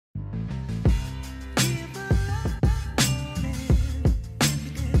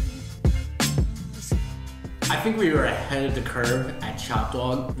I think we were ahead of the curve at Chop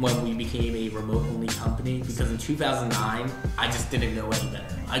Dawg when we became a remote-only company, because in 2009, I just didn't know any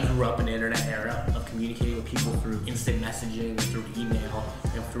better. I grew up in the internet era of communicating with people through instant messaging, through email,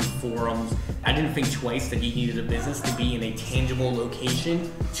 and through forums. I didn't think twice that you needed a business to be in a tangible location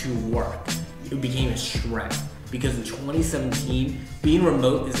to work. It became a strength. Because in 2017, being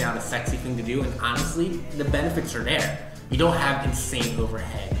remote is now the sexy thing to do, and honestly, the benefits are there. You don't have insane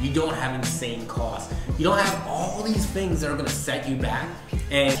overhead. You don't have insane costs. You don't have all these things that are gonna set you back,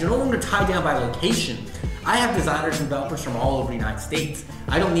 and you're no longer tied down by location. I have designers and developers from all over the United States.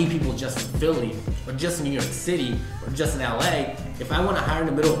 I don't need people just in Philly, or just in New York City, or just in LA. If I wanna hire in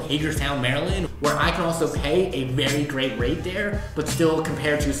the middle of Hagerstown, Maryland, where I can also pay a very great rate there, but still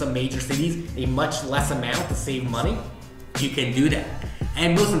compared to some major cities, a much less amount to save money, you can do that.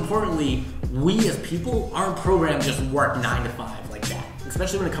 And most importantly, we as people aren't programmed to just work 9 to 5 like that.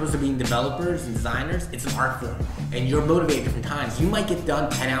 Especially when it comes to being developers and designers, it's an art form. And you're motivated at different times. You might get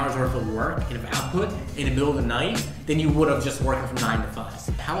done 10 hours worth of work and of output in the middle of the night than you would have just working from 9 to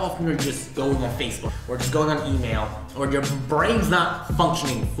 5. How often are you just going on Facebook or just going on email, or your brain's not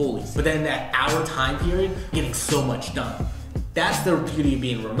functioning fully, but then in that hour time period, getting so much done? That's the beauty of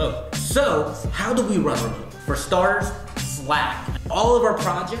being remote. So how do we run remote? For starters, Slack. All of our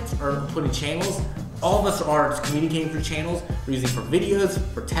projects are put in channels. All of us are communicating through channels. We're using for videos,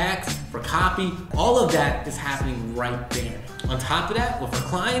 for text, for copy. All of that is happening right there. On top of that, with our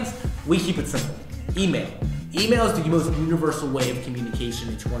clients, we keep it simple. Email. Email is the most universal way of communication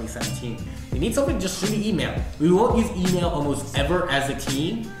in 2017. You need something, just shoot an email. We won't use email almost ever as a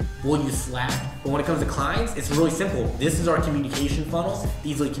team. We'll use Slack, but when it comes to clients, it's really simple. This is our communication funnel,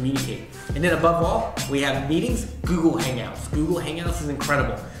 easily communicate. And then above all, we have meetings, Google Hangouts. Google Hangouts is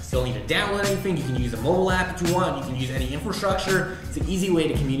incredible. You don't need to download anything. You can use a mobile app if you want. You can use any infrastructure. It's an easy way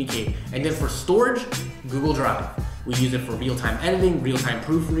to communicate. And then for storage, Google Drive. We use it for real-time editing, real-time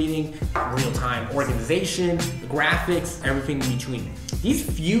proofreading, real-time organization, graphics, everything in between. These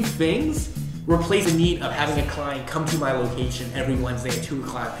few things replace the need of having a client come to my location every Wednesday at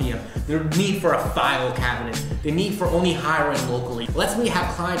 2:00 p.m. Their need for a file cabinet, the need for only hiring locally. Lets me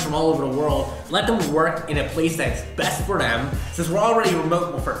have clients from all over the world, let them work in a place that's best for them. Since we're already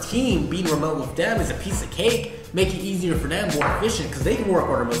remote with our team, being remote with them is a piece of cake. Make it easier for them, more efficient, because they can work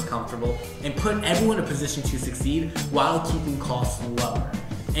where they're most comfortable, and put everyone in a position to succeed while keeping costs lower.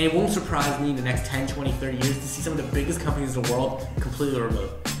 And it won't surprise me in the next 10, 20, 30 years to see some of the biggest companies in the world completely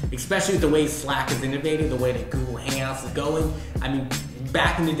remote. Especially with the way Slack is innovated, the way that Google Hangouts is going. I mean,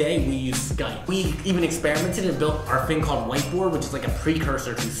 back in the day, we used Skype. We even experimented and built our thing called Whiteboard, which is like a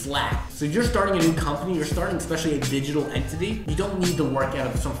precursor to Slack. So if you're starting a new company, you're starting especially a digital entity, you don't need to work out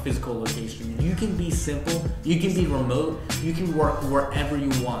of some physical location. You can be simple, you can be remote, you can work wherever you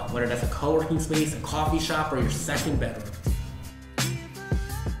want, whether that's a co-working space, a coffee shop, or your second bedroom.